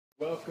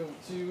Welcome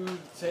to the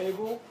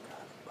table.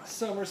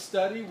 Summer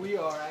study. We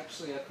are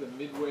actually at the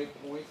midway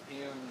point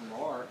in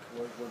Mark.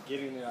 We're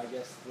getting there, I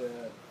guess,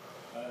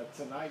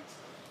 tonight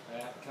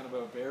at kind of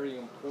a very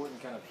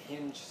important kind of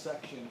hinge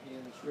section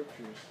in the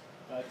scriptures.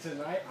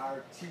 Tonight,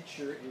 our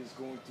teacher is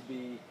going to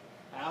be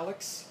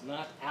Alex,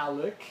 not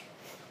Alec.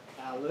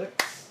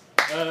 Alex.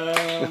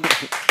 Alex,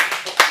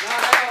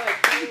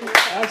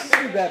 just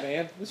do that,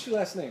 man. What's your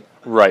last name?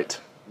 Right.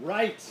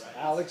 Wright.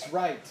 Alex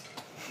Wright.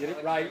 Get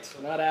it right,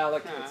 not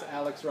Alec. It's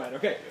Alex Wright.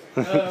 Okay.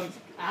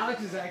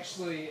 Alex is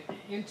actually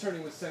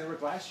interning with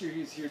Centerbrook. Last year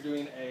he was here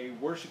doing a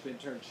worship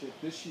internship.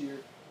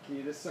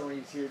 This summer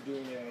he's here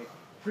doing a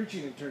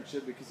preaching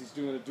internship because he's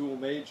doing a dual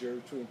major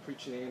between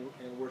preaching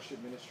and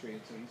worship ministry.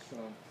 And so he's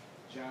from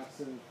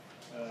Johnson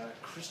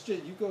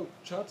Christian. You go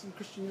Johnson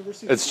Christian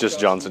University? It's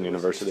just Johnson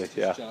University,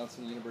 yeah.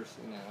 Johnson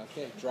University now.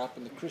 Okay,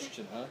 dropping the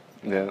Christian, huh?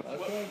 Yeah.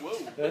 Okay,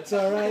 that's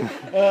all right.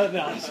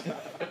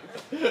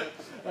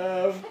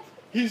 No.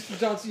 He's from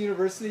Johnson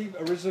University,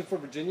 originally from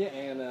Virginia,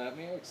 and I'm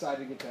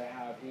excited to get to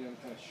have him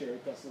kind of share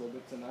with us a little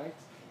bit tonight.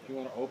 If you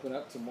want to open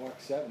up to Mark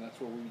 7, that's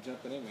where we'll be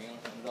jumping in, man.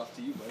 I'll hand it off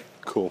to you, buddy.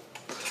 Cool.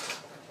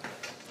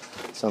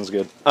 Sounds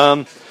good.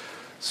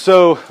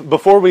 So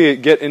before we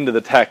get into the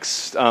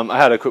text, I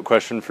had a quick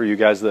question for you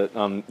guys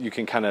that you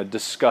can kind of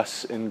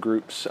discuss in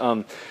groups.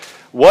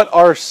 What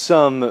are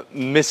some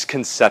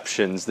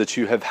misconceptions that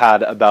you have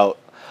had about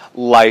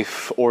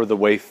life or the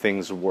way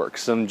things work?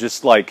 Some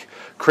just like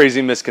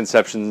crazy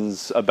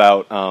misconceptions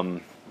about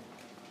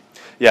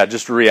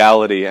just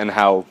reality and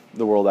how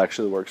the world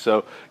actually works.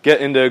 So get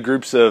into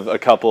groups of a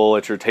couple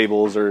at your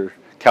tables or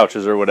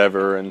couches or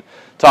whatever and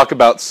talk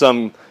about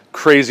some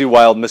crazy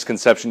wild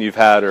misconception you've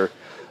had or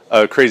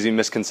a crazy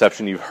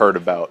misconception you've heard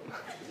about.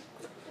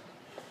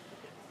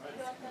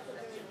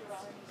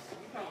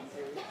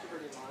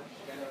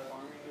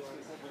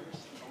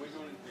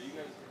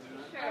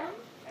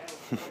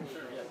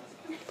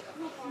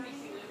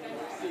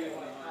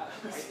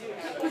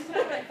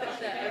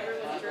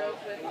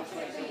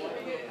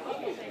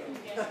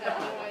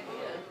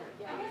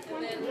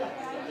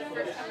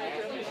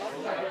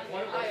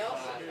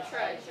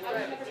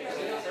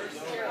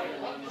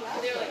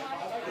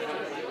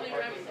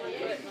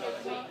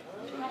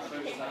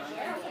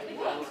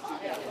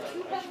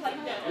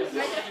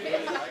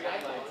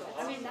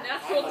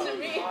 Natural to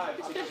me.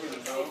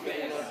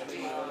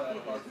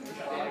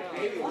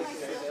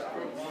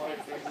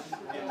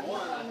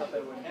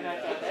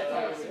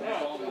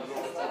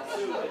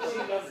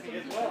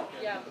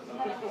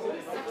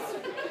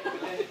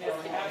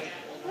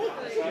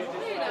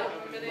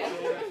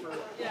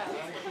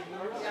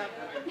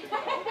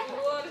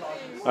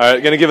 All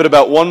right, going to give it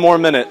about one more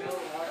minute.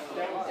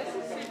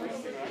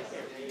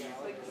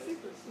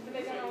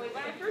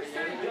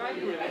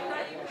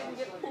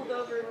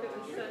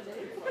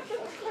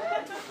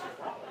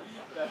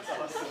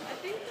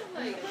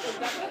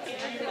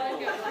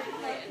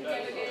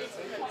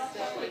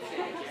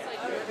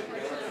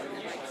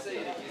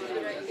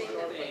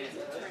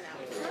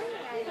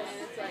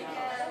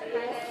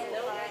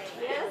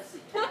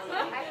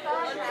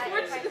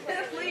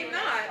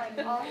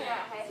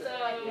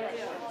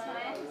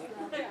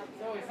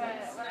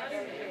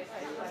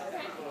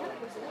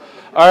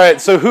 All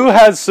right, so who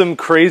has some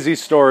crazy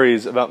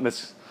stories about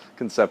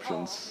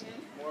misconceptions?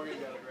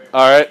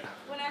 All right.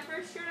 When I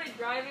first started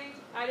driving,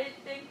 I didn't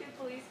think the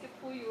police could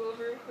pull you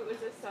over if it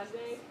was a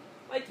Sunday.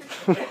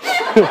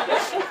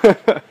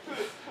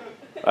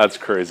 That's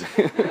crazy.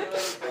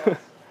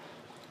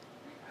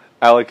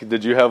 Alec,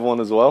 did you have one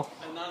as well?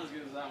 Not as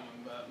good as that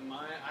one, but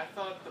I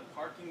thought the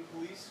parking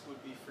police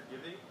would be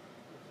forgiving.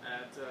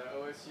 At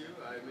OSU,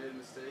 I made a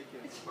mistake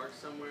and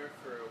parked somewhere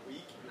for a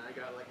week, and I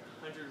got like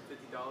a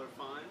 $150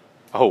 fine.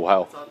 Oh,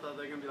 wow. So I thought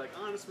they were going to be like,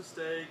 honest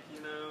mistake,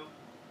 you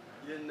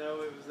didn't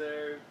know it was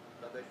there.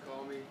 Thought they'd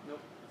call me.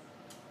 Nope.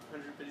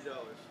 $150.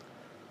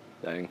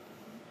 Dang.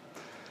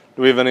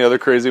 Do we have any other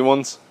crazy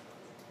ones?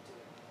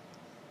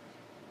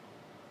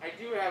 I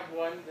do have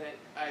one that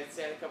I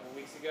said a couple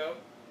weeks ago,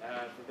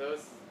 for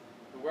those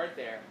who weren't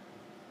there.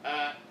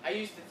 I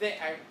used to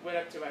think, I went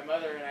up to my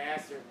mother and I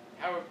asked her,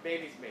 how are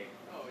babies made?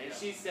 And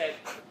she said,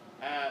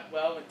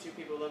 well, when two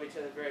people love each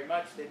other very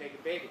much, they make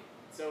a baby.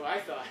 So I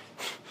thought,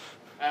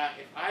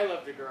 if I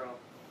loved a girl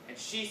and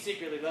she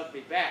secretly loved me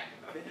back,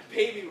 then a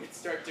baby would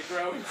start to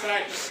grow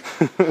inside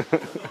her.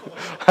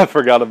 I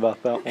forgot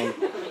about that one.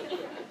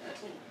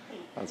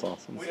 That's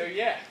awesome. So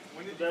yeah.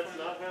 That's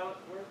not how it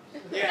works?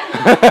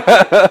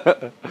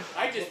 Yeah.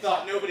 I just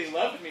thought nobody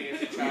loved me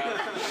as a child.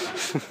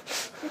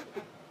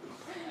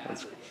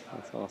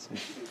 That's awesome.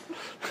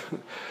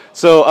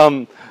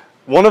 So,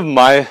 one of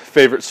my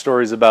favorite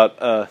stories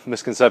about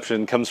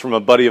misconception comes from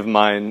a buddy of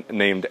mine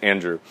named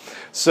Andrew.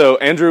 So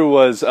Andrew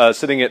was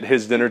sitting at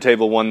his dinner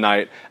table one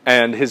night,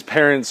 and his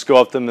parents go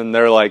up to him and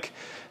they're like,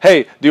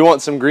 "Hey, do you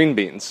want some green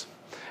beans?"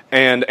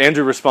 And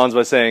Andrew responds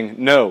by saying,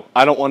 "No,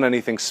 I don't want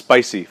anything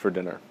spicy for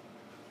dinner."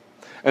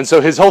 And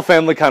so his whole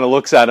family kind of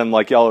looks at him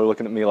like y'all are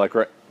looking at me like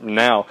right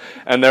now,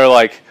 and they're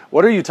like,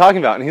 "What are you talking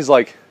about?" And he's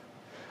like,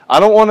 "I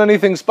don't want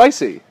anything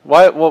spicy.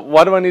 Why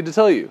do I need to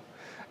tell you?"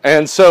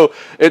 And so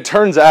it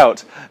turns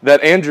out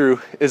that Andrew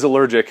is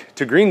allergic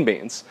to green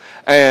beans.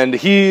 And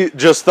he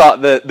just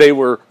thought that they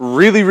were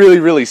really, really,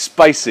 really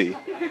spicy.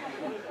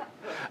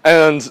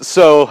 And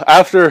so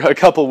after a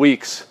couple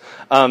weeks,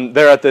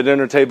 they're at the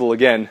dinner table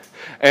again.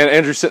 And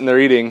Andrew's sitting there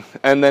eating.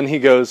 And then he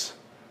goes,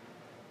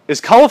 "Is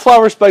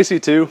cauliflower spicy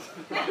too?"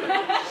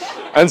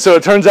 And so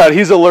it turns out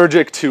he's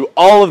allergic to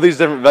all of these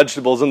different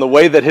vegetables, and the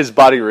way that his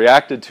body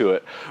reacted to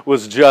it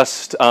was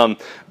just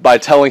by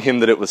telling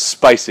him that it was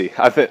spicy.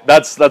 I think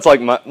that's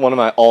like one of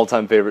my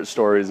all-time favorite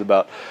stories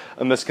about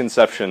a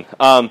misconception.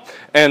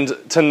 And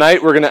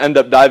tonight we're going to end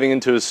up diving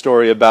into a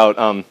story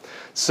about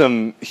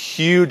some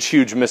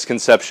huge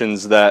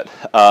misconceptions that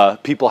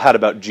people had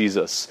about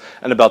Jesus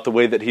and about the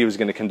way that he was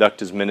going to conduct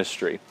his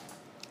ministry.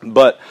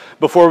 But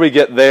before we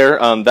get there,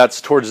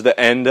 that's towards the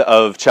end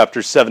of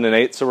chapters 7 and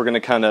 8, so we're going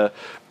to kind of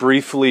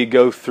briefly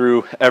go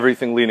through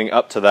everything leading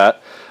up to that.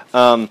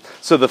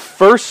 So the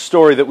first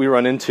story that we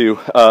run into,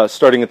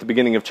 starting at the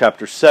beginning of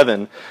chapter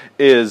 7,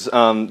 is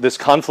this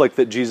conflict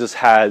that Jesus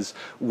has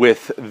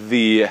with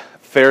the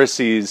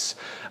Pharisees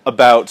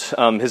about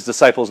his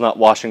disciples not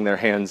washing their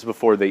hands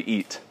before they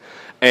eat.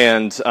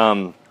 And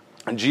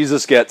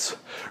Jesus gets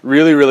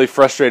really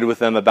frustrated with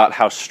them about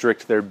how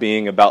strict they're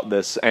being about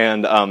this.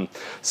 And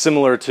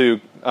similar to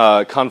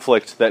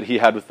conflict that he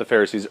had with the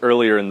Pharisees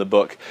earlier in the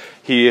book,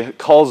 he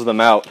calls them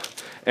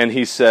out and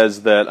he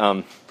says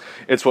that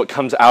it's what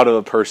comes out of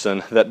a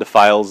person that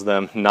defiles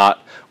them,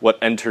 not what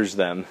enters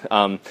them.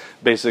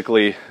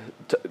 Basically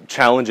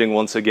challenging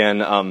once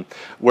again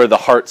where the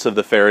hearts of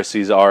the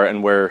Pharisees are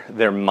and where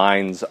their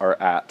minds are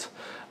at.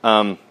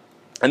 And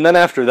then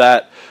after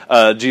that,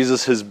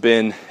 Jesus has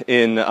been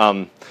in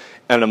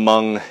and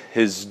among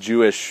his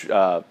Jewish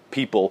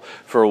people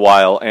for a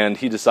while, and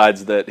he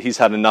decides that he's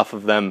had enough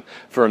of them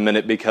for a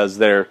minute because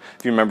they're,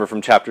 if you remember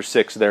from chapter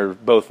 6, they're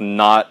both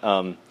not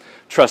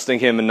trusting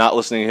him and not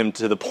listening to him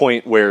to the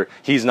point where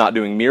he's not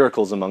doing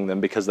miracles among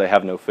them because they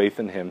have no faith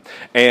in him.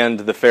 And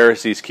the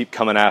Pharisees keep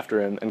coming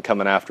after him and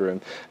coming after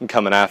him and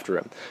coming after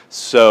him.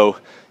 So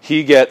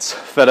he gets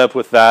fed up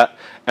with that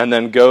and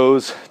then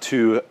goes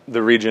to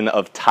the region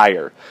of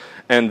Tyre.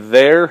 And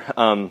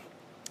there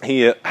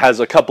he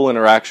has a couple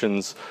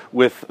interactions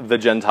with the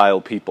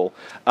Gentile people.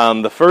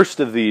 The first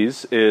of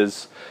these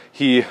is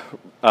he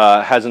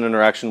has an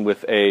interaction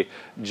with a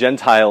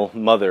Gentile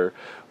mother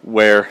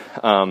where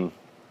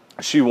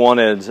she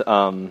wanted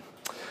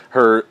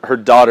her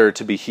daughter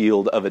to be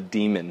healed of a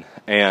demon.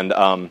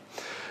 And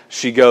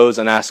she goes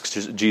and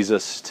asks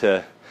Jesus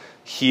to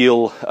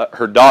heal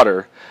her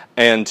daughter.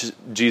 And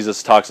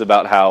Jesus talks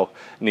about how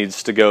it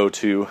needs to go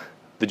to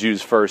the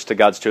Jews first, to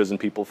God's chosen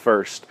people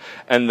first.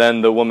 And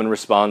then the woman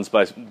responds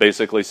by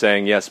basically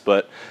saying, yes,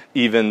 but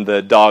even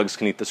the dogs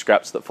can eat the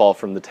scraps that fall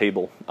from the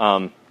table.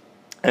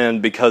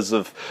 And because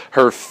of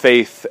her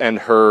faith and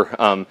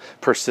her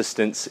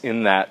persistence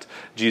in that,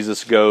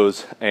 Jesus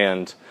goes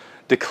and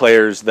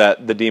declares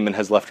that the demon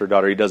has left her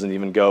daughter. He doesn't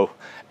even go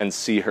and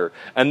see her.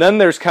 And then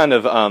there's kind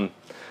of,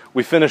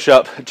 we finish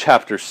up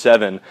chapter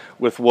 7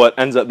 with what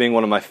ends up being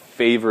one of my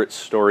favorite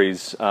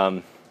stories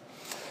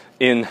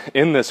in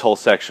this whole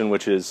section,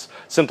 which is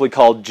simply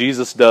called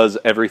Jesus Does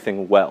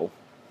Everything Well.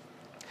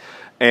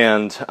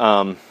 And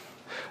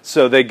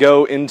so they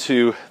go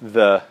into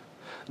the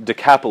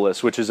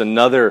Decapolis, which is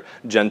another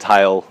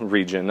Gentile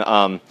region,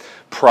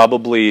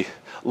 probably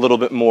a little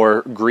bit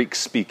more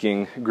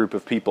Greek-speaking group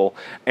of people.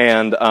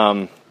 And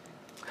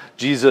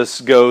Jesus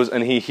goes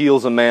and he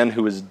heals a man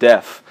who is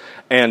deaf.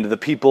 And the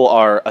people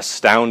are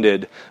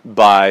astounded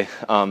by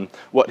how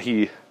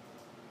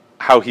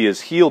he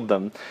has healed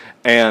them,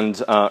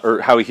 and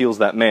or how he heals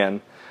that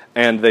man.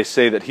 And they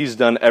say that he's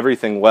done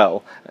everything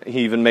well.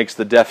 He even makes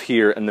the deaf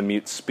hear and the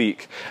mute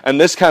speak.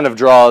 And this kind of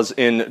draws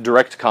in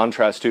direct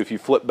contrast to, if you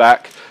flip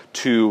back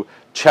to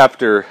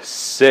chapter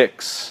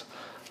 6,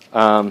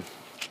 at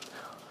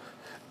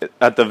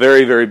the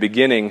very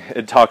beginning,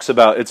 it talks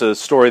about, it's a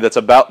story that's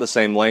about the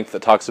same length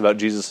that talks about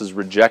Jesus'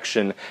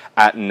 rejection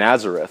at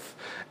Nazareth.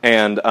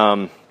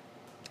 And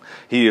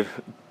he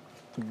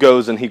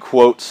goes and he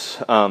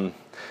quotes,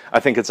 I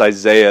think it's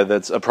Isaiah,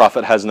 that's a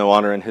prophet has no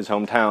honor in his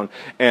hometown.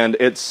 And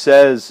it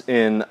says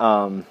in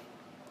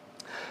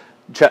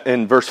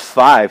verse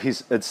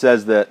 5, it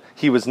says that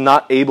he was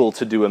not able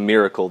to do a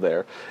miracle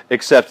there,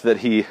 except that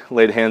he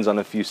laid hands on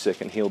a few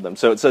sick and healed them.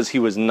 So it says he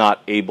was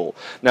not able.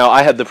 Now,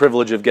 I had the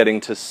privilege of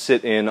getting to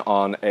sit in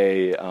on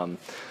a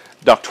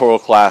doctoral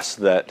class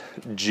that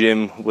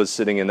Jim was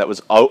sitting in that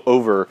was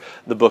over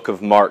the book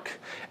of Mark.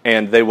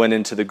 And they went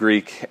into the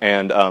Greek,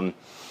 and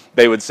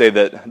they would say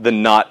that the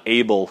not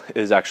able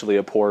is actually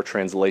a poor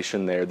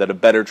translation there, that a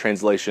better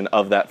translation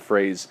of that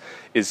phrase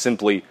is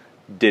simply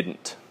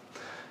didn't.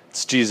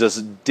 It's Jesus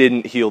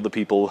didn't heal the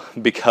people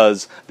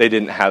because they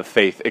didn't have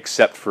faith,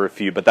 except for a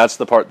few. But that's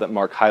the part that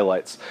Mark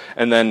highlights.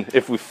 And then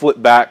if we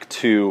flip back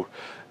to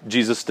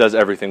Jesus does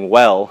everything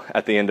well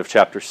at the end of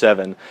chapter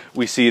 7,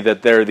 we see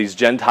that there are these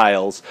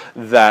Gentiles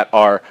that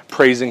are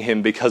praising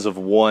him because of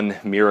one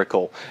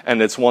miracle.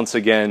 And it's once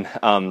again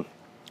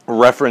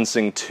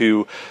referencing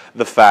to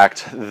the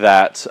fact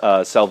that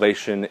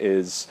salvation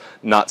is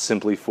not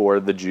simply for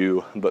the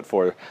Jew, but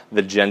for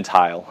the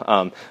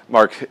Gentile.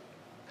 Mark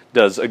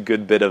does a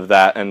good bit of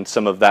that, and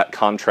some of that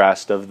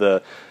contrast of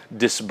the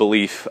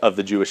disbelief of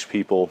the Jewish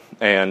people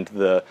and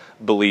the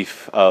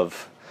belief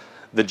of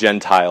the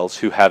Gentiles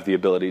who have the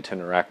ability to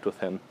interact with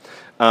him.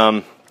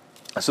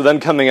 So then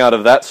coming out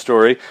of that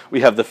story,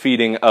 we have the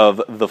feeding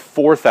of the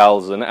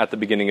 4,000 at the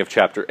beginning of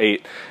chapter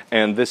 8,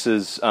 and this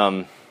is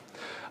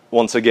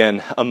once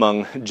again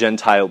among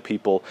Gentile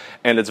people,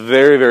 and it's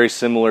very, very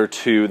similar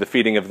to the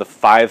feeding of the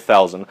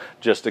 5,000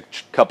 just a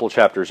couple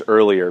chapters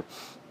earlier.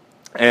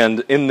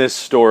 And in this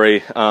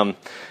story,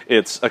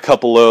 it's a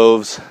couple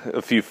loaves,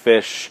 a few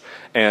fish,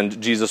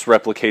 and Jesus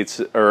replicates,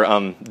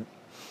 or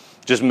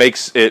just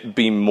makes it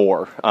be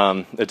more.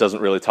 It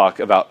doesn't really talk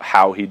about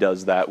how he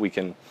does that. We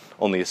can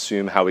only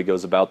assume how he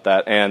goes about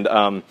that.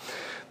 And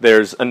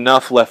there's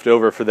enough left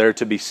over for there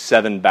to be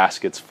 7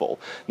 baskets full.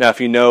 Now, if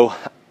you know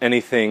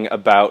anything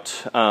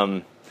about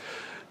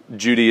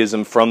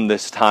Judaism from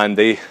this time,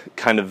 they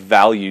kind of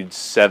valued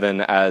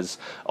 7 as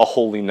a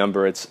holy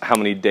number. It's how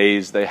many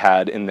days they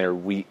had in their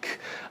week.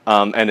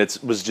 And it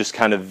was just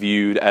kind of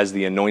viewed as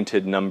the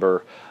anointed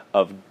number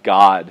of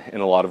God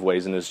in a lot of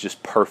ways, and is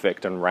just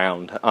perfect and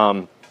round.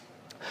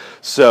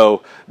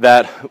 So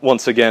that,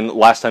 once again,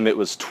 last time it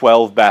was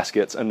 12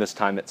 baskets, and this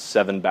time it's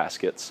 7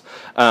 baskets.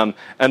 And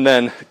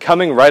then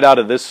coming right out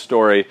of this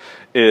story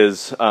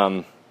is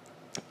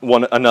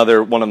one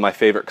of my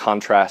favorite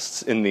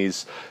contrasts in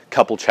these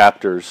couple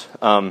chapters.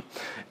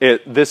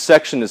 This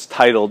section is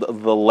titled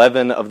 "The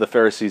Leaven of the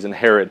Pharisees and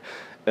Herod,"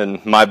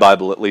 in my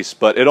Bible at least,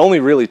 but it only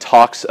really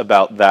talks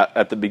about that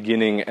at the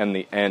beginning and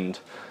the end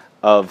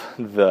of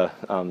the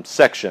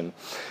section.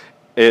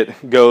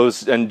 It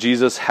goes, and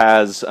Jesus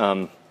has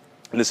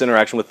this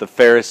interaction with the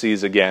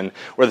Pharisees again,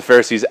 where the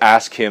Pharisees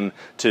ask him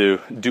to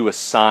do a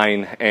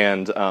sign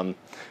and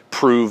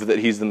prove that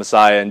he's the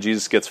Messiah, and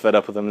Jesus gets fed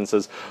up with them and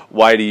says,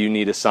 "Why do you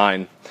need a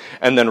sign?"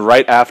 And then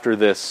right after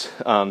this,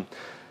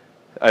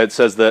 it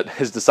says that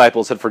his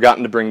disciples had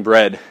forgotten to bring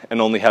bread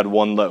and only had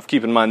 1 loaf.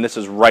 Keep in mind, this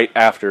is right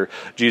after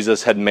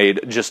Jesus had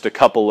made just a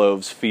couple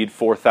loaves feed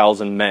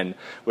 4,000 men,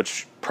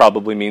 which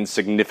probably means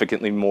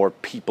significantly more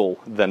people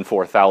than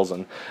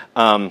 4,000.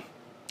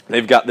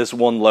 They've got this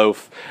 1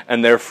 loaf,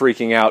 and they're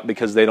freaking out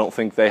because they don't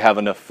think they have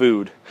enough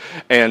food.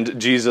 And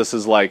Jesus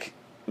is like,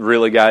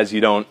 "Really, guys,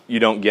 you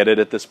don't get it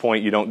at this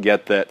point? You don't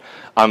get that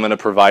I'm going to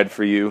provide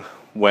for you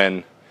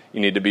when you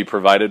need to be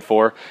provided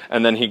for?"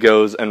 And then he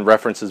goes and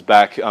references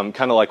back, kind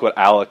of like what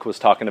Alec was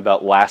talking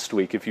about last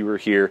week, if you were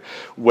here,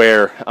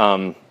 where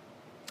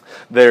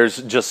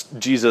there's just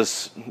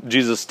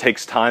Jesus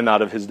takes time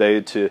out of his day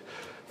to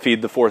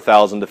feed the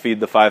 4,000, to feed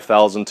the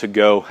 5,000, to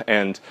go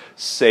and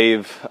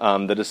save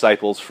the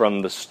disciples from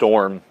the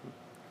storm.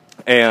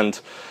 And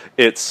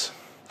it's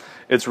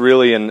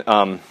really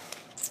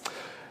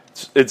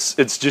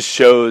it's just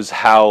shows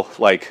how,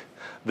 like,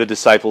 the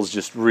disciples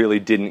just really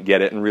didn't get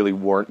it and really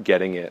weren't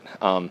getting it.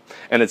 And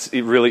it's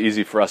really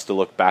easy for us to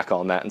look back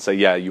on that and say,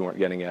 yeah, you weren't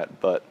getting it,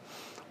 but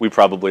we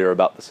probably are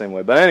about the same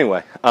way. But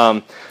anyway,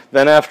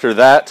 then after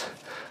that,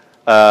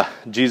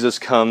 Jesus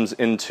comes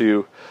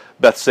into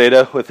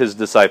Bethsaida with his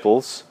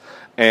disciples,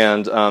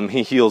 and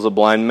he heals a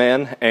blind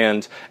man.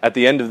 And at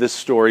the end of this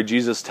story,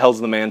 Jesus tells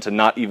the man to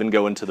not even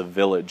go into the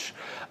village.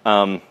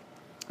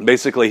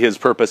 Basically, his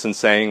purpose in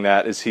saying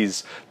that is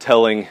he's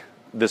telling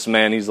this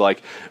man, he's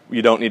like,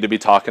 you don't need to be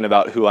talking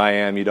about who I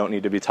am. You don't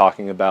need to be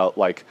talking about,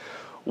 like,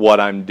 what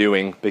I'm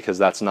doing, because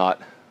that's not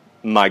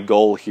my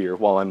goal here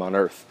while I'm on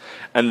earth.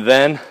 And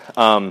then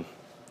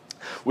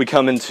we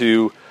come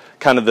into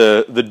kind of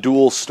the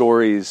dual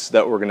stories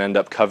that we're going to end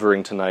up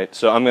covering tonight.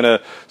 So I'm going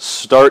to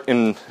start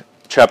in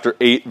chapter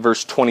 8,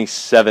 verse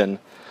 27,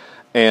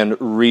 and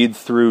read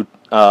through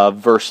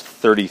verse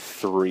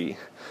 33.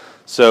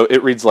 So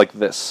it reads like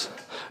this.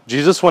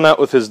 Jesus went out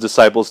with his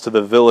disciples to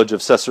the village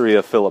of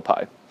Caesarea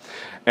Philippi,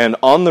 and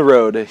on the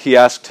road he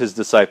asked his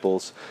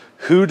disciples,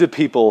 "Who do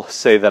people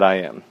say that I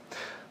am?"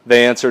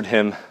 They answered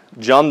him,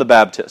 "John the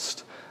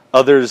Baptist,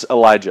 others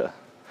Elijah,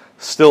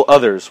 still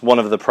others one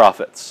of the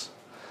prophets.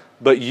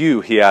 But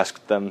you," he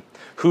asked them,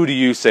 "who do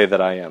you say that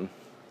I am?"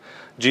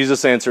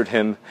 Jesus answered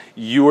him,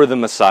 "You are the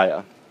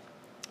Messiah."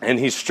 And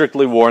he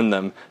strictly warned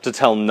them to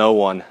tell no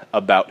one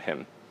about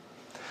him.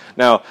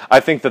 Now,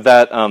 I think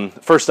that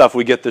first off,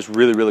 we get this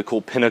really, really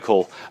cool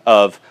pinnacle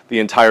of the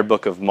entire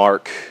book of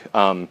Mark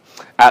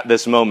at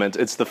this moment.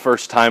 It's the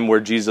first time where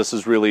Jesus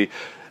is really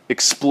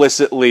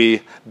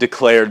explicitly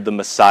declared the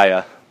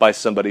Messiah by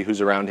somebody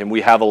who's around him. We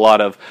have a lot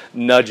of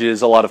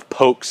nudges, a lot of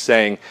pokes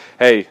saying,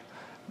 hey,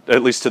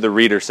 at least to the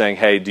reader, saying,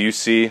 hey, do you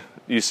see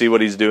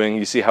what he's doing?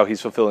 You see how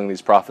he's fulfilling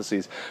these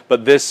prophecies?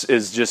 But this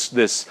is just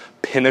this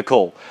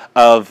pinnacle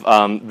of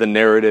the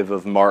narrative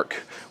of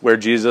Mark, where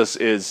Jesus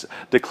is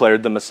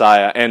declared the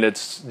Messiah, and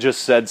it's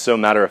just said so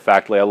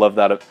matter-of-factly. I love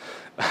that.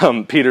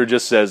 Peter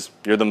just says,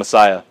 "You're the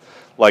Messiah."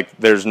 Like,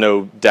 there's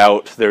no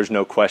doubt, there's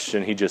no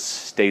question. He just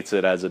states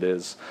it as it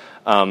is.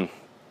 And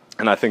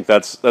I think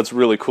that's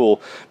really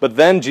cool. But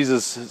then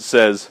Jesus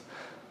says,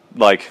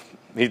 like,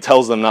 he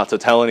tells them not to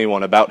tell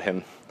anyone about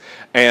him.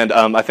 And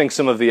I think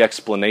some of the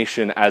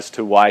explanation as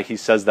to why he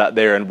says that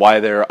there and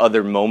why there are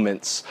other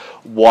moments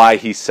why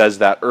he says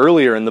that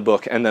earlier in the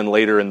book and then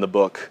later in the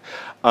book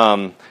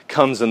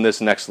comes in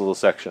this next little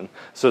section.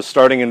 So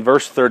starting in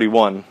verse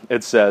 31,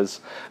 it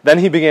says, "Then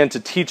he began to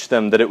teach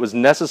them that it was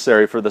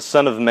necessary for the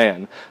Son of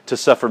Man to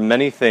suffer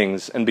many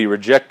things and be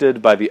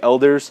rejected by the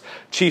elders,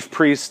 chief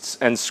priests,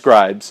 and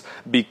scribes,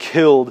 be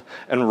killed,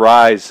 and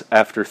rise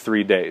after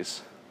 3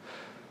 days."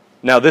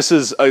 Now, this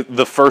is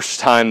the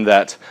first time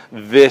that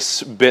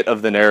this bit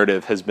of the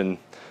narrative has been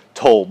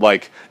told.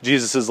 Like,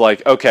 Jesus is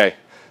like, okay,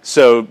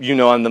 so you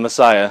know I'm the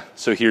Messiah,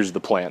 so here's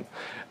the plan.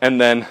 And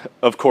then,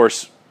 of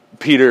course,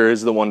 Peter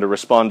is the one to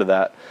respond to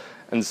that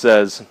and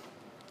says,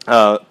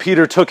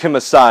 Peter took him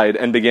aside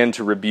and began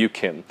to rebuke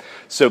him.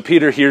 So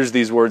Peter hears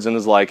these words and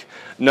is like,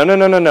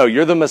 no,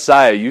 you're the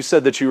Messiah. You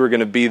said that you were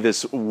going to be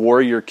this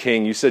warrior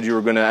king. You said you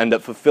were going to end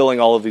up fulfilling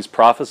all of these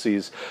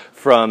prophecies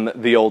from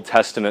the Old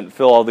Testament,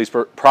 fulfill all these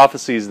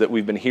prophecies that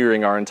we've been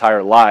hearing our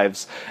entire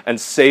lives, and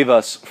save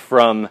us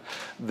from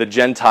the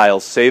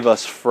Gentiles, save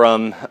us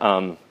from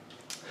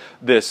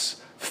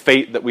this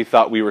fate that we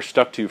thought we were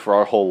stuck to for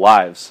our whole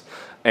lives.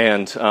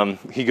 And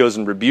he goes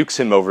and rebukes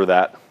him over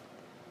that.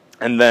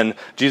 And then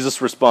Jesus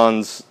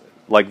responds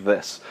like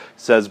this.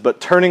 He says,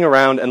 "But turning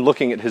around and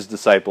looking at his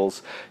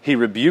disciples, he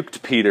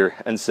rebuked Peter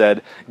and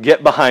said,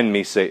 'Get behind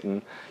me,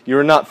 Satan. You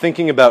are not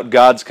thinking about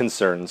God's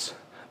concerns,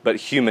 but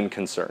human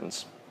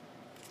concerns.'"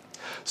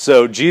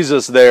 So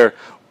Jesus there,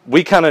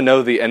 we kind of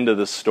know the end of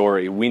the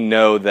story. We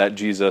know that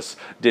Jesus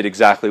did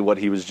exactly what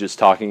he was just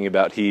talking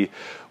about. He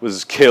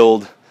was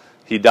killed.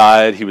 He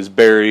died, he was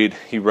buried,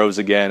 he rose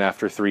again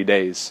after 3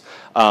 days.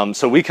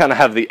 So we kind of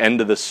have the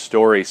end of the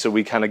story, so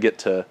we kind of get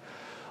to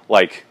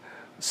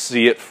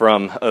see it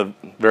from a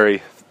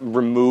very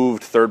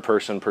removed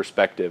third-person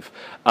perspective.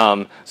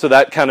 So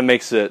that kind of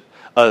makes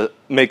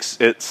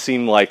it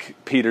seem like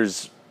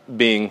Peter's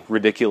being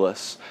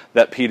ridiculous,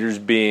 that Peter's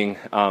being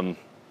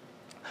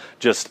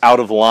just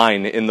out of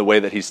line in the way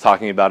that he's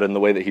talking about it, in the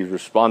way that he's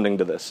responding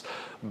to this.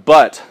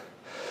 But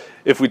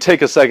if we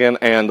take a second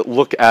and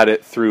look at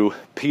it through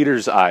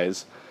Peter's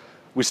eyes,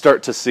 we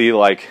start to see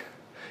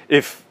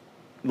if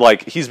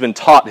he's been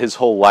taught his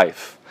whole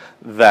life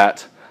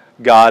that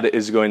God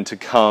is going to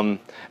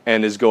come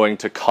and is going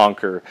to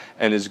conquer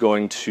and is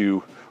going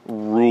to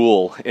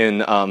rule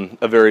in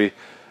a very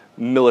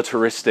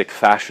militaristic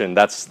fashion.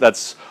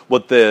 That's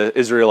what the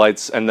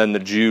Israelites and then the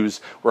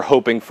Jews were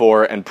hoping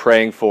for and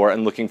praying for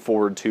and looking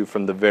forward to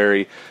from the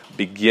very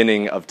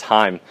beginning of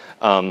time.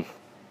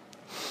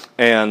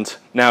 And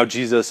now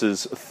Jesus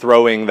is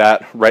throwing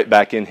that right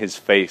back in his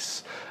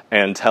face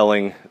and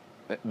telling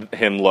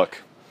him,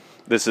 look,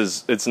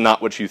 it's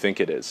not what you think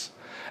it is.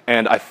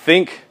 And I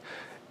think,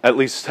 at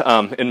least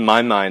in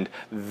my mind,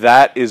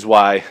 that is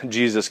why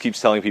Jesus keeps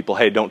telling people,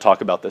 hey, don't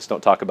talk about this,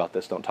 don't talk about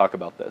this, don't talk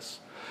about this,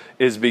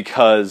 is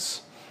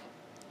because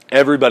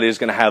everybody is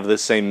going to have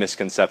this same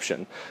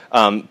misconception.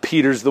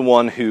 Peter's the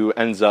one who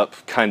ends up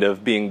kind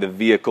of being the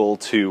vehicle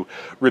to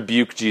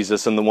rebuke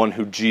Jesus and the one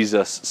who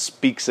Jesus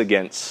speaks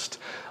against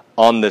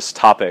on this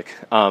topic.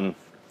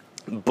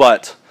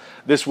 But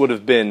this would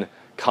have been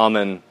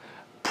common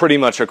pretty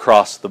much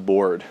across the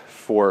board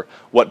for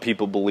what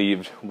people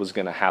believed was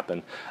going to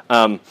happen.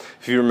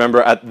 If you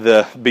remember at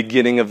the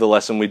beginning of the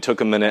lesson, we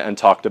took a minute and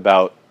talked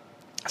about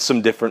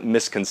some different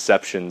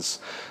misconceptions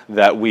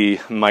that we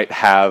might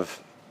have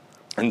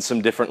and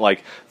some different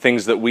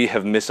things that we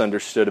have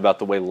misunderstood about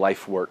the way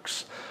life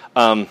works.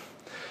 And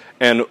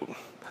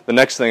the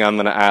next thing I'm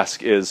going to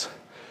ask is,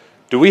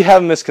 do we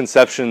have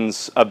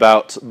misconceptions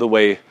about the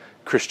way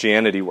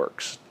Christianity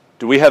works?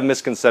 Do we have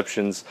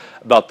misconceptions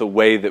about the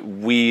way that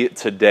we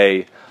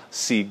today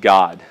see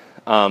God?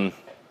 I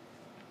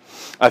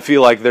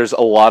feel like there's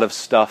a lot of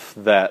stuff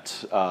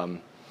that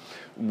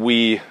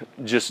we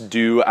just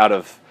do out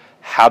of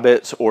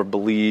habit or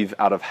believe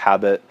out of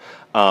habit,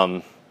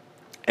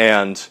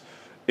 and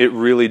it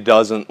really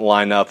doesn't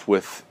line up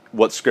with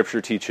what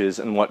Scripture teaches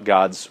and what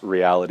God's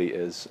reality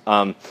is.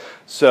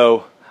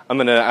 So I'm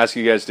going to ask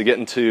you guys to get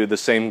into the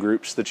same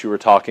groups that you were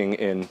talking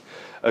in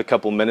a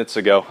couple minutes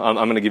ago. I'm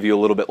going to give you a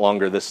little bit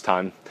longer this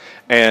time.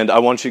 And I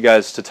want you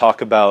guys to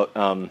talk about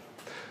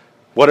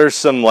what are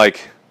some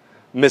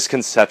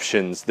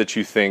misconceptions that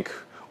you think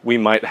we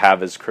might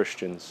have as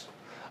Christians.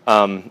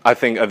 I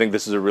think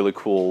this is a really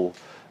cool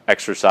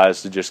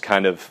exercise to just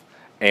kind of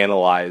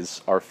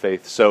analyze our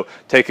faith. So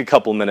take a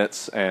couple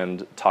minutes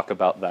and talk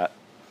about that.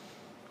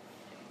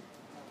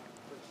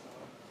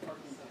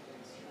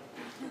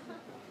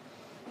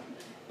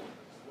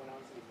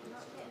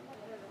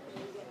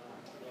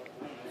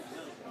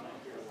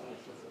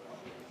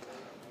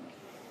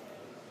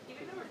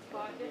 Even though we're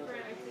taught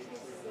different, I think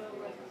it's still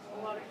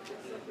a lot of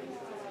something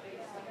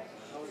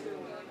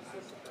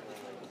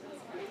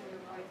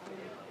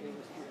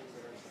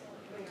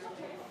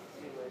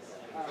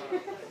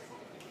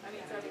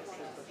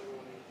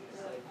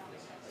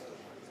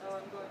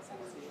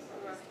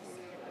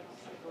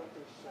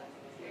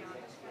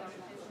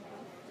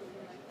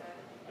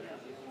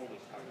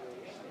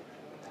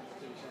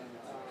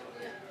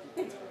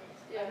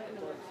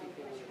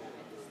people will be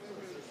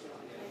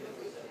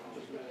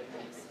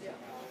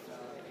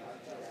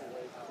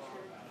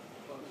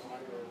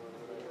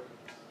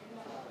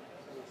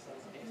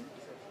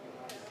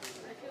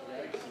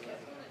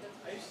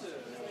I used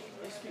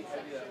to be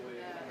heavy that way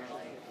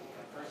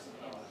first of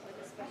all.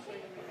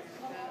 especially when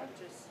you're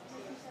just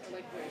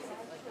like where it's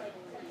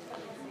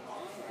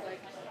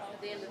like at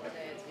the end of the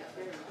day it's not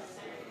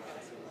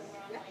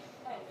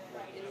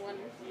in one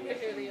way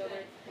or the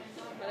other.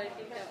 But I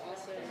think that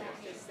also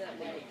just that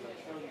like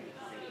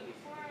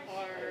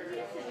our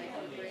like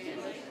brand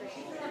of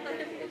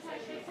Christianity is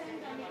like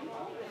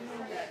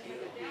that it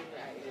would be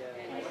right.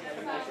 And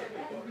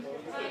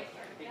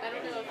I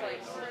don't know if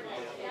like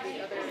maybe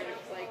other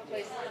like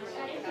places in the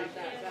world have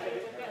that better,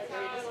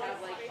 where you just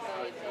have like the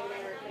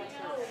American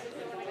church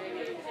and the way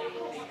we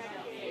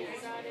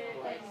is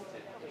like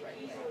the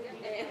right way.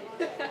 And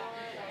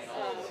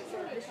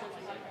for Christians,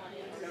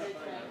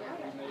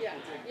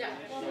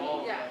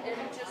 and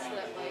just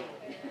that like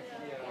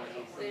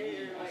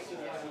they're like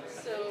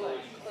so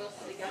close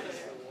together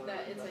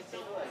that it's like they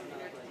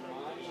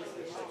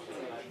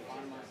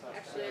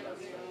actually I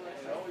don't know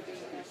if I would do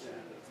that it's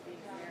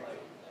being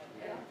American.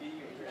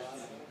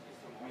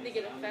 I think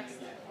it affects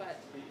them, but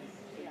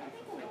yeah,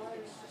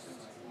 it's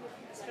just,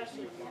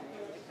 especially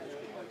because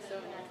people are so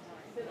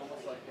intertwined.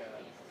 Almost like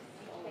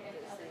All of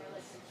those things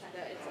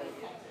that it's like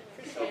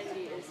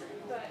Christianity is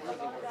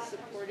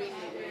supporting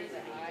the way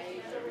that I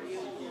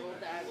view the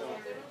world that I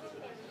was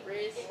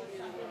raised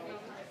in the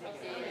world,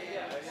 and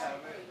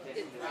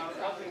it's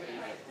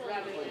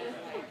rather than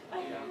like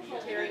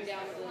tearing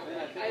down the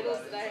idols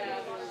that I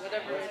have or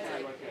whatever. It's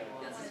like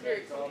this is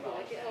very comfortable.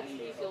 Like it helps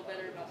me feel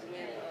better about the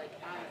way that like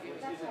I view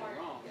the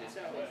world. And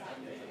so like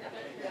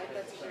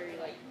that's very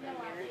like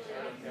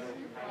American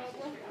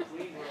problem,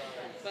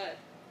 but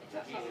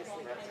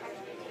obviously that's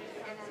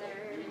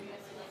Another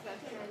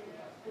misconception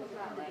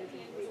that like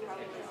we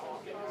probably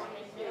all know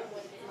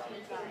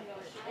is that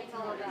it's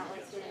all about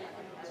like getting in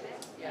heaven.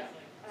 yeah.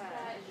 And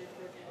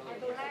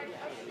I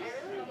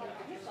really like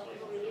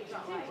believe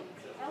that like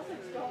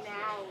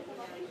now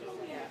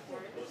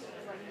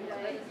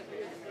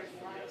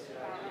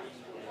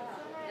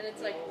And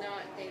it's like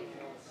not a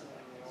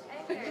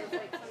I think there's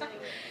like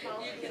something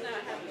you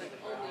cannot have like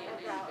only an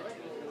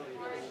individual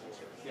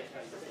relationship.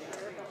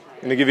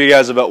 I'm gonna give you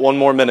guys about one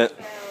more minute.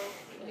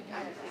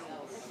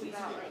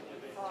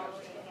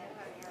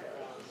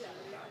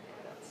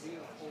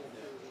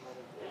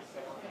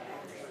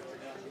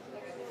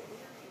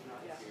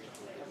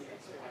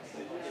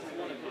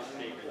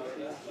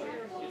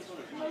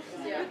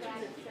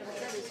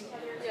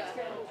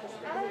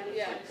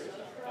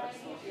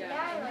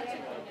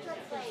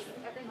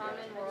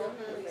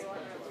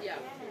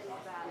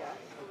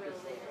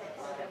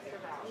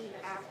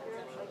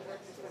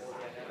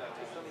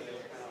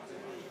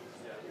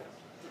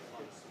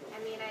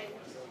 I mean, I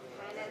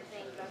kind of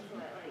think that's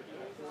what like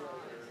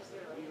Islam is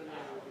really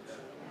about.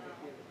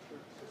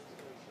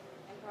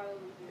 And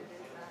probably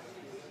Buddhism.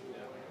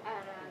 I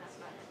don't know enough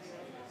about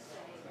Buddhism to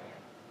say, but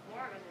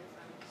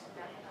Mormonism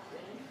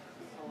definitely.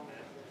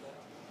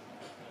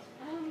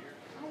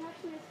 I'm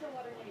actually a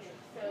Stillwater native,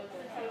 so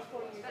since I was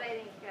 4 years But I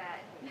think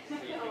that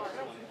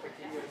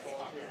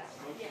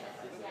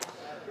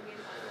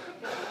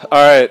All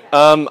right.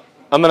 I'm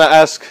gonna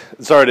ask.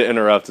 Sorry to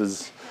interrupt.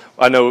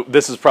 I know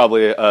this is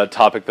probably a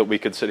topic that we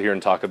could sit here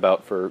and talk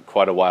about for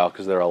quite a while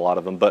because there are a lot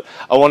of them. But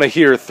I want to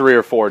hear 3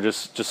 or 4.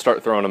 Just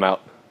start throwing them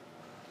out.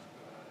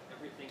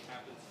 everything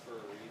happens for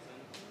a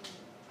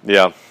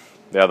reason.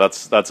 Yeah,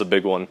 that's a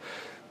big one.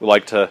 We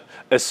like to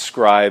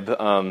ascribe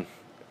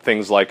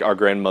things like our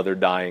grandmother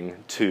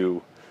dying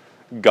to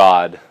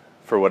God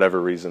for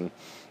whatever reason,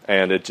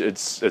 and it's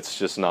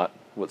just not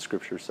what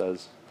Scripture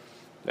says.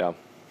 Yeah.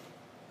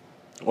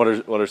 What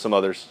are some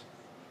others?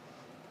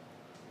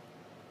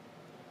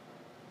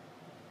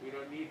 We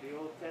don't need the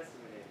Old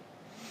Testament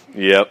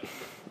Yep.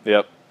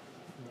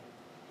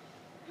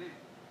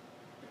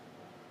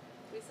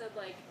 We said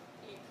like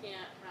you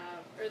can't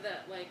have, or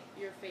that like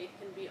your faith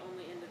can be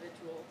only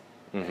individual.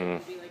 That it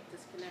can be like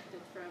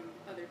disconnected from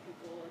other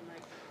people and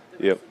like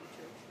the rest of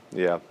the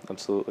church. Yeah,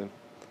 absolutely.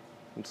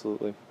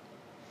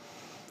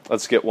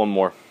 Let's get one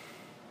more.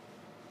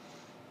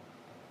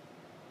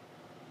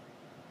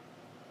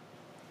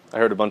 I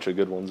heard a bunch of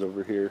good ones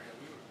over here.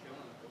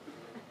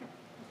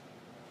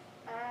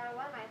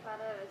 one I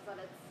thought of is that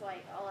it's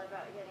like all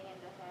about getting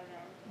into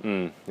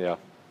heaven. Yeah.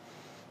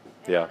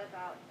 And not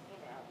about,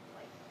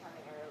 like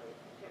having a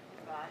relationship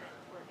with God and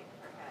working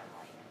for Him.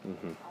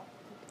 Like,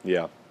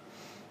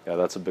 Yeah,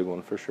 that's a big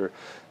one for sure.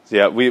 So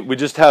yeah, we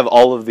just have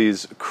all of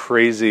these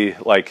crazy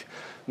like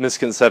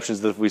misconceptions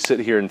that if we sit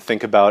here and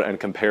think about and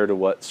compare to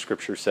what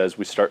Scripture says,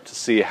 we start to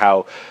see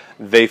how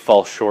they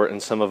fall short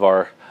and some of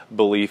our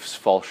beliefs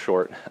fall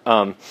short.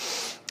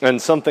 And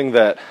something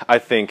that I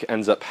think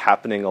ends up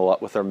happening a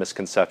lot with our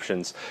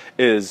misconceptions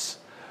is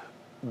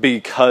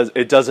because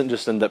it doesn't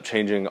just end up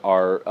changing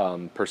our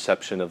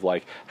perception of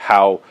like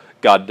how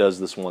God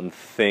does this one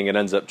thing. It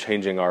ends up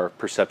changing our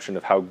perception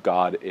of how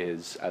God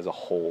is as a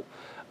whole.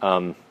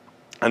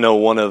 I know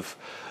one of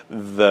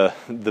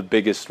the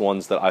biggest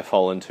ones that I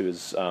fall into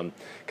is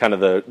kind of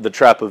the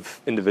trap of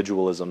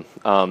individualism.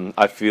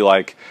 I feel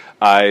like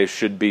I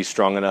should be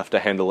strong enough to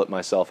handle it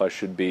myself. I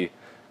should be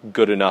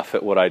good enough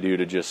at what I do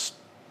to just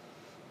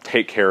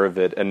take care of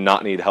it and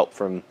not need help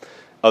from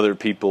other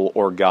people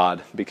or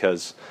God,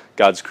 because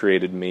God's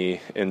created me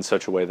in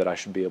such a way that I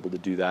should be able to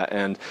do that.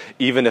 And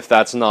even if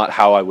that's not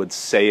how I would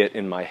say it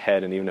in my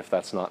head, and even if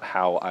that's not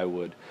how I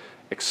would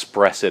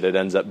express it, it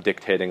ends up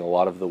dictating a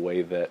lot of the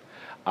way that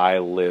I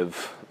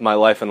live my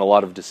life and a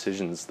lot of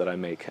decisions that I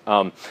make.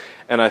 And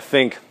I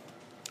think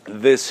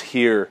this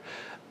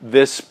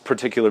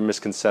particular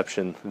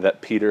misconception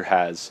that Peter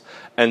has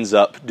ends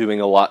up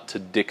doing a lot to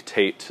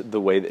dictate the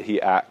way that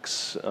he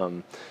acts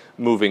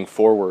moving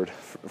forward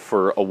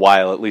for a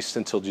while, at least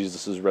until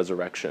Jesus'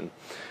 resurrection.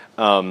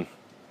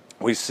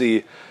 We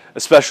see,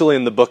 especially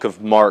in the book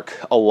of Mark,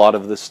 a lot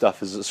of this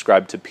stuff is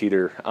ascribed to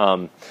Peter.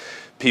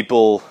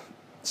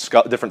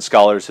 Different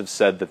scholars have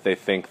said that they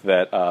think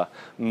that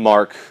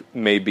Mark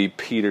may be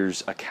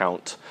Peter's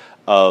account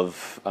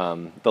of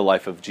the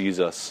life of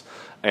Jesus,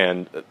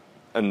 and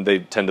they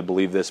tend to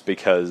believe this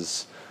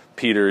because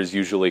Peter is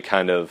usually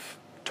kind of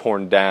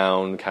torn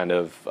down, kind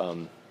of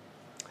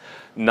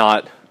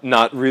not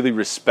really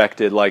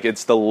respected. Like,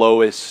 it's the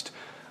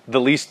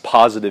least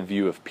positive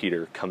view of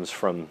Peter comes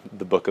from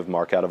the book of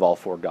Mark out of all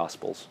four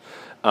Gospels.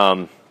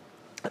 And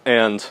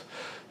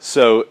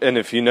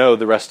if you know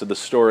the rest of the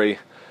story,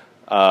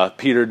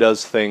 Peter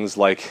does things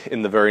like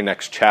in the very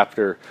next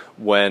chapter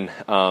when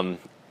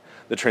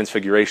the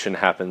Transfiguration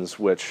happens,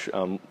 which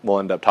we'll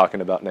end up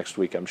talking about next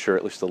week, I'm sure,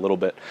 at least a little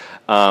bit,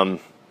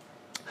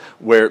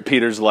 where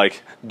Peter's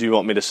like, do you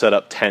want me to set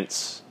up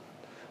tents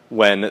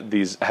when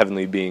these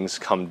heavenly beings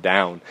come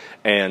down?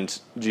 And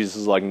Jesus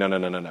is like,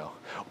 no.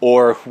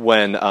 Or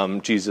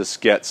when Jesus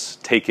gets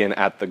taken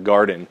at the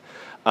garden,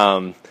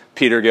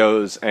 Peter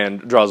goes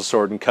and draws a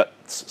sword and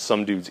cuts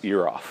some dude's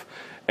ear off.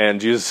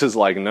 And Jesus is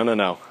like,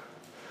 no.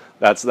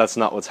 That's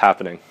not what's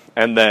happening.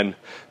 And then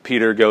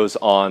Peter goes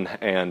on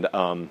and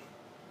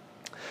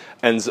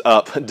ends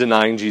up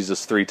denying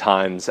Jesus 3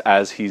 times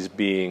as he's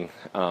being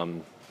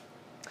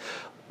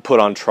put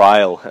on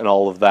trial and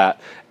all of that.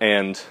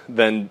 And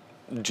then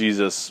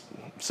Jesus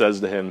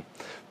says to him,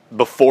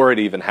 before it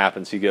even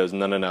happens, he goes,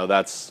 no,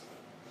 that's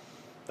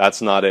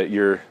not it.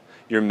 You're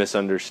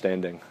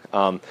misunderstanding.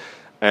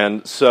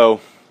 And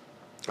so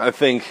I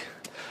think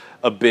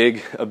a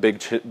big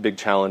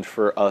challenge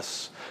for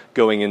us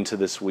going into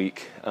this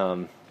week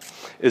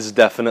is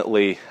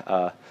definitely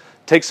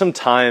take some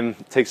time,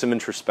 take some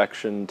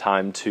introspection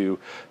time to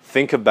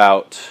think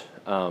about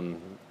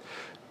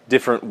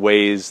different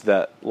ways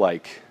that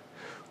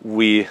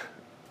we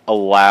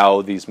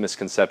allow these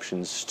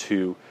misconceptions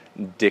to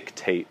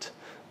dictate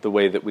the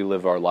way that we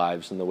live our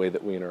lives and the way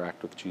that we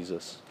interact with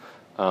Jesus.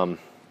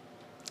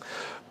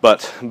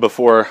 But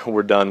before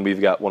we're done,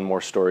 we've got one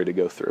more story to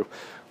go through,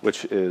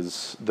 which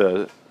is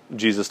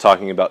Jesus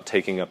talking about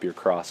taking up your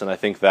cross. And I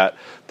think that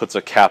puts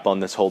a cap on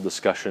this whole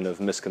discussion of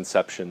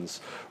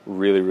misconceptions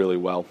really, really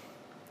well.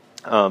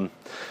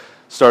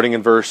 Starting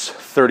in verse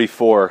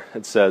 34,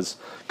 it says,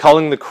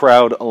 calling the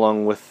crowd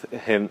along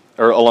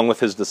with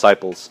his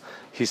disciples,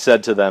 he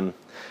said to them,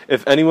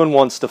 if anyone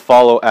wants to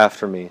follow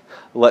after me,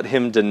 let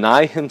him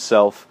deny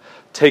himself,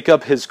 take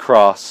up his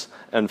cross,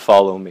 and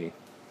follow me.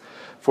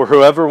 For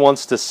whoever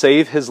wants to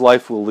save his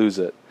life will lose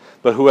it,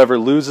 but whoever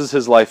loses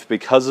his life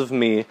because of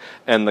me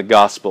and the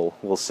gospel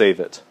will save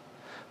it.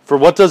 For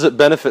what does it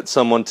benefit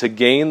someone to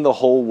gain the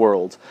whole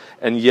world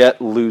and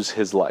yet lose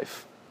his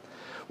life?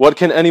 What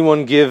can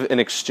anyone give in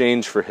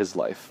exchange for his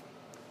life?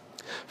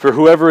 For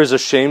whoever is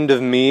ashamed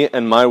of me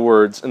and my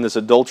words in this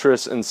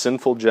adulterous and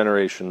sinful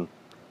generation,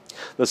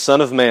 the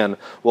Son of Man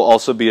will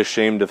also be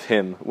ashamed of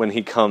him when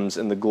he comes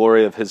in the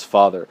glory of his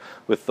Father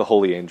with the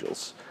holy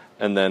angels.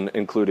 And then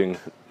including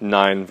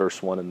 9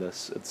 verse 1 in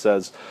this, it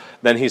says,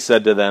 then he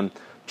said to them,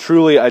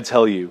 truly I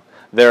tell you,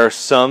 there are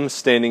some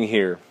standing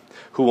here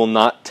who will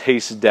not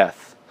taste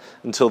death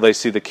until they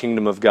see the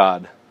kingdom of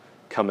God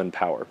come in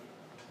power.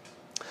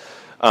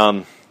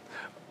 The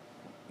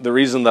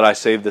reason that I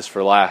saved this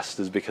for last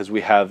is because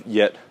we have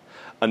yet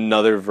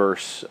another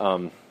verse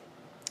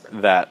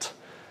that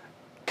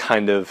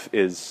kind of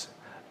is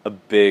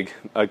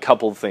a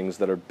couple things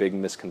that are big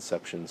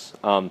misconceptions.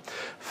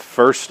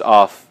 First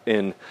off,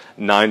 in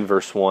 9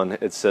 verse 1,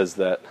 it says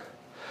that,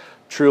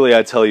 truly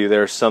I tell you,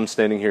 there are some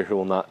standing here who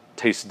will not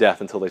taste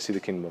death until they see the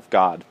kingdom of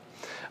God.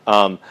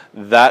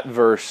 That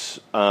verse,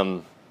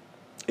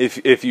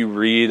 if you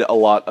read a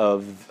lot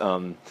of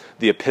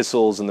the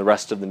epistles and the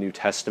rest of the New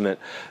Testament,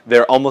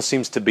 there almost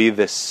seems to be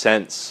this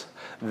sense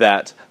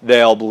that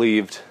they all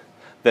believed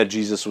that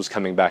Jesus was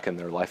coming back in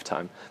their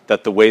lifetime,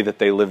 that the way that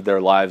they lived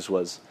their lives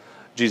was,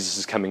 Jesus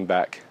is coming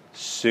back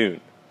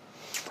soon.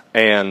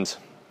 And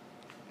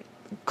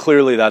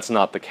clearly that's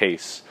not the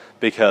case,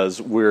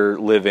 because we're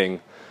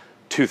living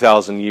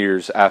 2,000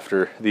 years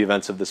after the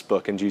events of this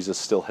book and Jesus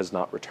still has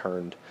not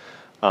returned.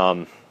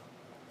 But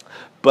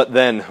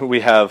then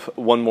we have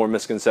one more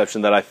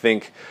misconception that I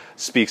think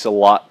speaks a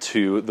lot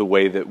to the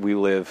way that we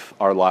live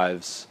our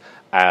lives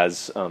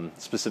as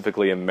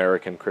specifically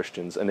American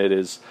Christians, and it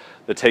is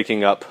the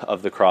taking up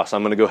of the cross.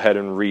 I'm going to go ahead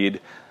and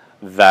read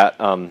that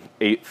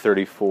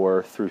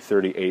 8:34 through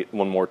 38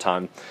 one more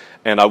time.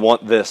 And I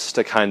want this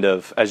to kind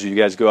of, as you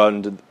guys go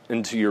out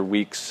into your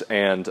weeks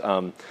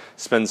and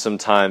spend some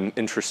time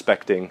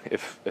introspecting,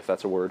 if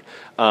that's a word,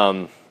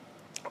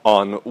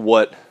 on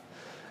what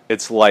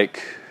it's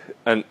like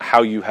and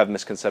how you have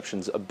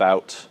misconceptions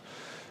about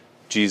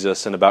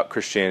Jesus and about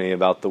Christianity,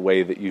 about the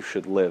way that you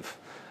should live.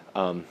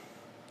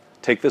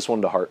 Take this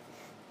one to heart.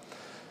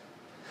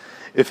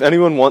 If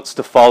anyone wants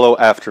to follow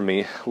after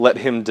me, let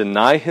him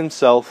deny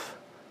himself,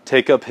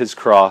 take up his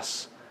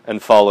cross,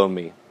 and follow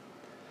me.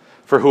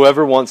 For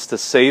whoever wants to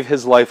save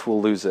his life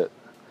will lose it,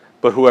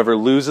 but whoever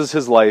loses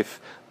his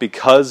life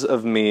because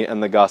of me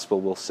and the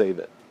gospel will save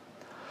it.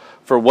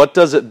 For what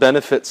does it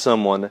benefit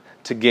someone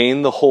to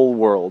gain the whole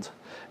world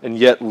and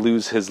yet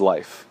lose his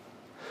life?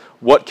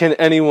 What can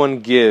anyone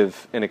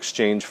give in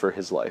exchange for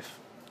his life?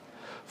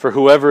 For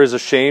whoever is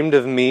ashamed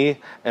of me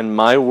and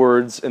my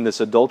words in this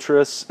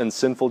adulterous and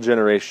sinful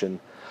generation,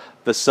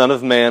 the Son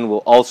of Man will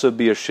also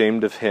be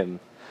ashamed of him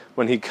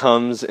when he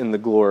comes in the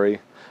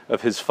glory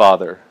of his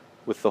Father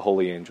with the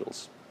holy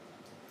angels.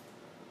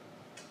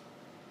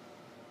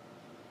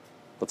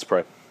 Let's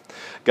pray.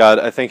 God,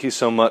 I thank you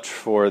so much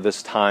for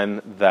this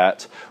time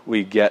that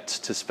we get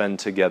to spend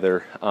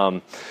together,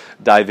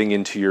 diving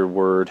into your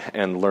word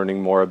and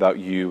learning more about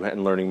you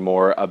and learning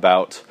more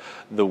about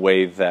the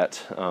way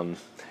that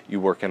you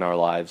work in our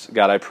lives.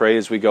 God, I pray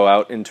as we go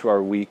out into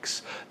our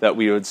weeks that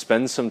we would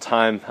spend some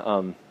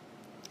time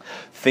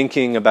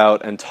thinking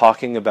about and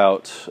talking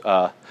about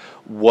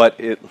what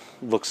it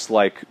looks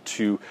like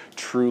to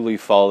truly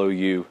follow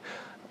you,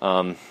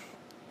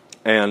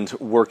 and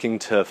working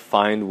to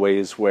find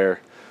ways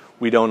where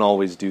we don't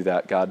always do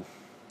that, God.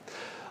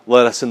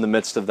 Let us, in the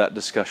midst of that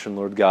discussion,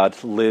 Lord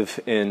God, live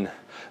in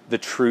the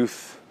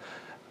truth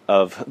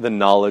of the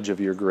knowledge of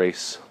your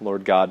grace,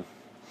 Lord God.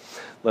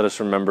 Let us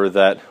remember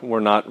that we're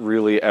not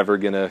really ever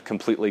going to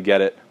completely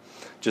get it,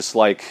 just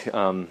like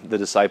the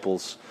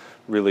disciples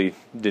really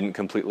didn't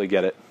completely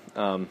get it.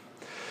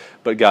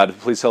 But God,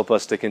 please help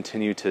us to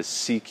continue to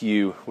seek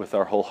you with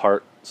our whole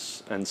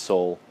hearts and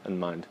soul and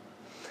mind.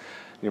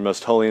 In your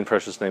most holy and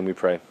precious name we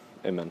pray.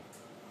 Amen.